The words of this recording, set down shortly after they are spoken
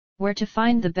Where to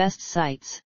find the best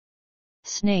sites.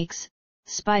 Snakes,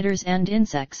 spiders and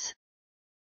insects.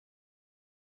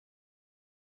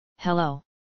 Hello.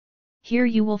 Here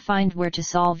you will find where to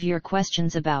solve your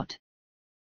questions about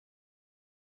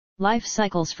life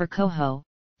cycles for Coho.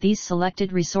 These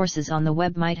selected resources on the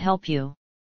web might help you.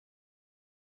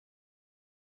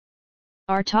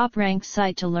 Our top-ranked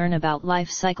site to learn about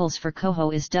life cycles for Coho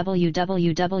is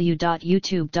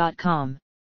www.youtube.com.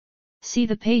 See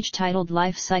the page titled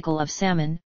Life Cycle of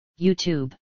Salmon,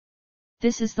 YouTube.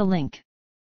 This is the link.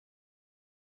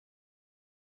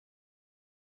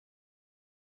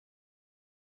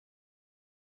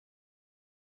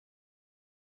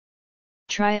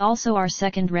 Try also our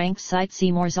second-ranked site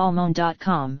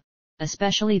SeymourSalmon.com,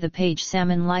 especially the page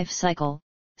Salmon Life Cycle,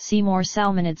 Seymour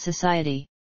Salmonid Society.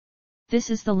 This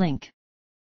is the link.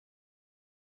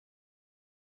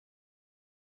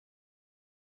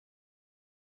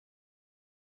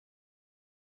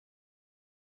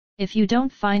 If you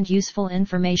don't find useful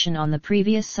information on the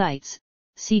previous sites,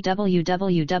 see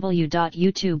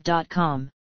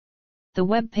www.youtube.com. The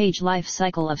web page Life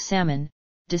Cycle of Salmon,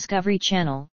 Discovery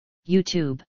Channel,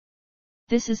 YouTube.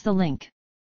 This is the link.